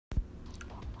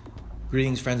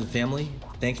Greetings friends and family,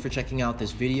 thanks for checking out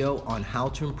this video on how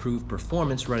to improve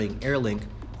performance running AirLink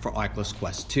for Oculus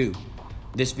Quest 2.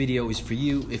 This video is for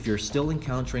you if you're still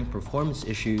encountering performance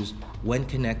issues when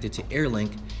connected to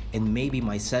AirLink, and maybe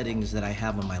my settings that I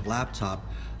have on my laptop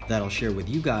that I'll share with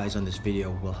you guys on this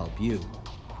video will help you.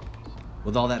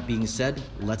 With all that being said,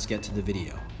 let's get to the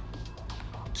video.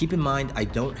 Keep in mind I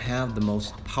don't have the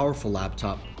most powerful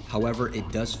laptop, however it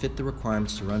does fit the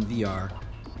requirements to run VR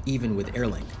even with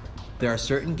AirLink. There are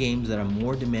certain games that are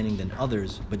more demanding than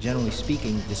others, but generally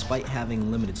speaking, despite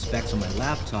having limited specs on my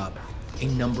laptop, a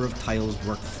number of titles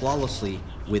work flawlessly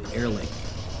with AirLink.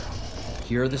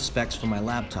 Here are the specs for my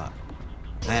laptop.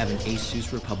 I have an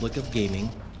Asus Republic of Gaming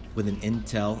with an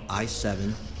Intel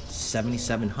i7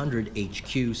 7700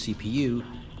 HQ CPU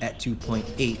at 2.8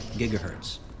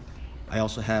 GHz. I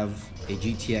also have a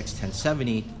GTX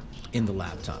 1070 in the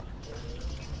laptop.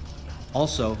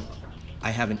 Also, I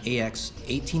have an AX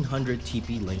 1800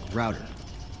 TP-Link router.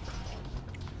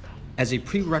 As a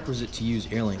prerequisite to use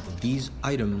AirLink, these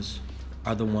items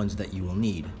are the ones that you will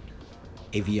need: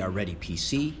 a VR-ready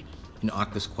PC, an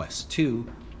Oculus Quest 2,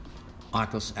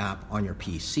 Oculus app on your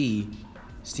PC,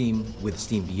 Steam with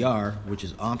Steam VR, which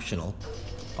is optional,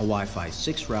 a Wi-Fi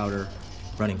 6 router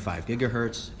running 5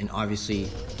 GHz, and obviously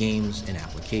games and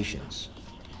applications.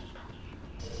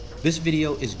 This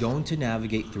video is going to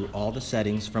navigate through all the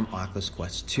settings from Oculus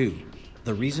Quest 2.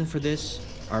 The reason for this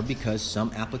are because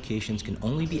some applications can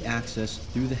only be accessed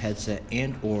through the headset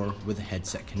and or with the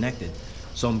headset connected.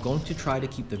 So I'm going to try to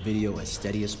keep the video as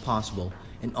steady as possible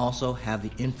and also have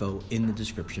the info in the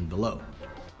description below.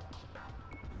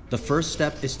 The first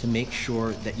step is to make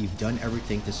sure that you've done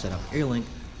everything to set up AirLink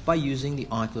by using the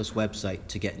Oculus website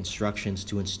to get instructions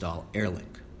to install AirLink.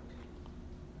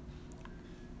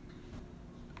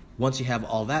 Once you have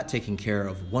all that taken care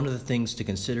of, one of the things to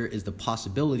consider is the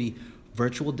possibility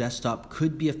virtual desktop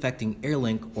could be affecting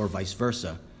AirLink or vice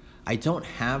versa. I don't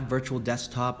have virtual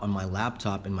desktop on my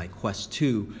laptop in my Quest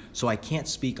 2, so I can't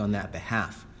speak on that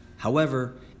behalf.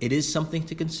 However, it is something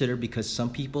to consider because some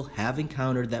people have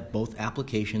encountered that both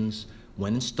applications,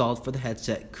 when installed for the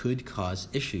headset, could cause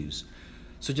issues.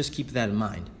 So just keep that in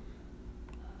mind.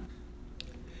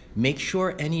 Make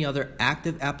sure any other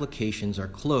active applications are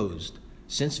closed,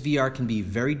 since VR can be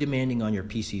very demanding on your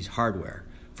PC's hardware.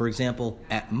 For example,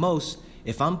 at most,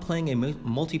 if I'm playing a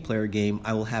multiplayer game,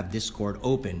 I will have Discord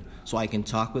open so I can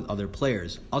talk with other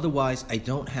players. Otherwise, I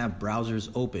don't have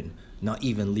browsers open, not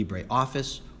even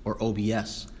LibreOffice or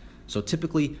OBS. So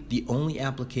typically, the only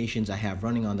applications I have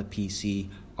running on the PC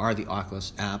are the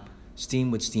Oculus app, Steam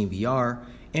with Steam VR,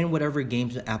 and whatever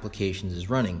games and applications is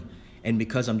running. And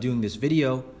because I'm doing this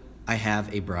video, I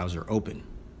have a browser open.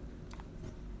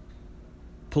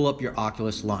 Pull up your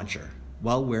Oculus Launcher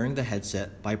while wearing the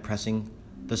headset by pressing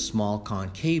the small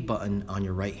concave button on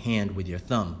your right hand with your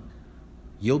thumb.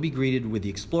 You'll be greeted with the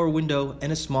Explorer window and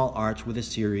a small arch with a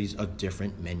series of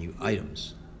different menu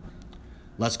items.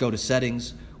 Let's go to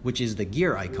Settings, which is the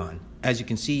gear icon. As you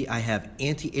can see, I have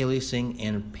anti-aliasing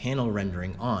and panel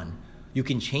rendering on. You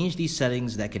can change these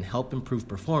settings that can help improve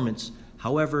performance.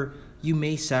 However, you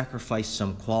may sacrifice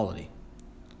some quality.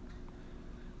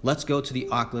 Let's go to the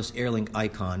Oculus AirLink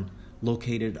icon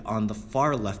located on the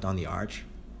far left on the arch.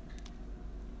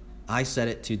 I set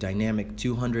it to dynamic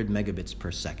 200 megabits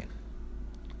per second.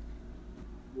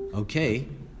 Okay,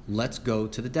 let's go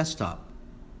to the desktop.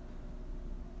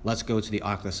 Let's go to the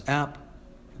Oculus app,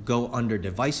 go under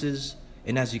Devices,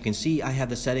 and as you can see, I have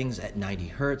the settings at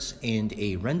 90 Hz and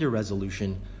a render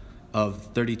resolution of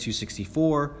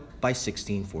 3264 by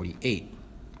 1648.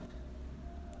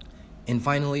 And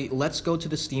finally, let's go to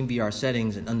the Steam VR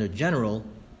settings, and under General,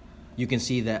 you can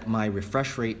see that my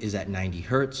refresh rate is at 90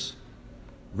 Hz,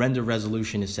 render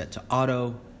resolution is set to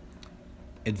auto,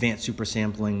 advanced super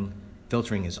sampling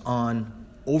filtering is on,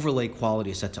 overlay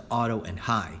quality is set to auto and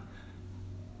high.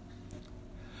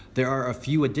 There are a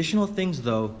few additional things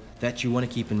though that you want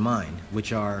to keep in mind,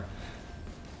 which are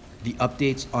the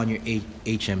updates on your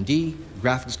HMD,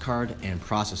 graphics card, and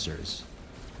processors,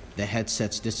 the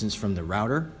headset's distance from the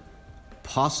router,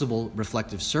 possible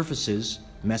reflective surfaces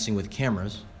messing with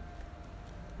cameras,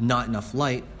 not enough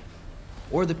light,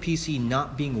 or the PC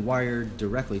not being wired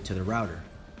directly to the router.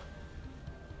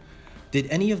 Did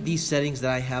any of these settings that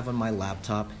I have on my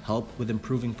laptop help with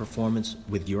improving performance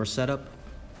with your setup?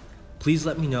 Please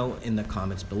let me know in the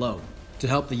comments below. To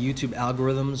help the YouTube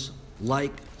algorithms,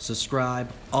 like,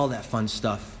 subscribe, all that fun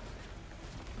stuff.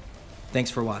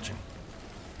 Thanks for watching.